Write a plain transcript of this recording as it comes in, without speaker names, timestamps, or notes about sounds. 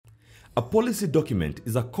A policy document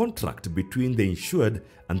is a contract between the insured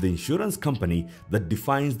and the insurance company that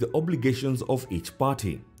defines the obligations of each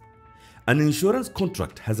party. An insurance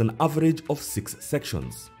contract has an average of 6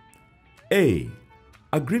 sections. A.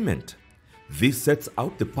 Agreement. This sets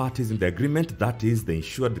out the parties in the agreement, that is, the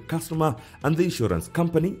insured customer and the insurance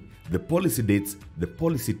company, the policy dates, the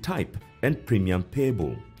policy type, and premium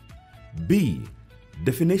payable. B.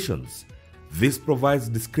 Definitions. This provides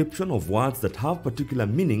description of words that have particular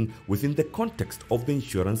meaning within the context of the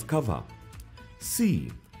insurance cover.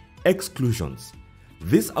 C. Exclusions.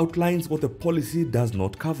 This outlines what the policy does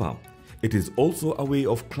not cover. It is also a way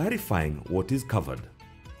of clarifying what is covered.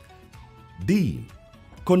 D.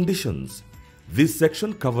 Conditions. This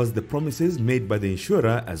section covers the promises made by the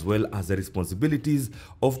insurer as well as the responsibilities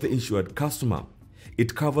of the insured customer.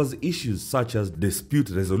 It covers issues such as dispute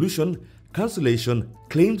resolution, cancellation,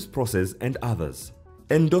 claims process, and others.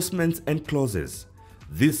 Endorsements and clauses.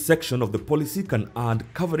 This section of the policy can add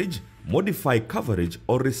coverage, modify coverage,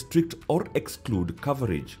 or restrict or exclude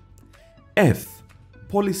coverage. F.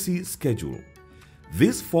 Policy schedule.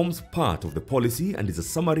 This forms part of the policy and is a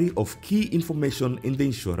summary of key information in the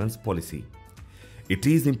insurance policy. It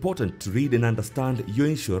is important to read and understand your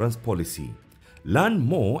insurance policy. Learn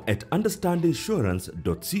more at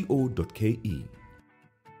understandinsurance.co.ke.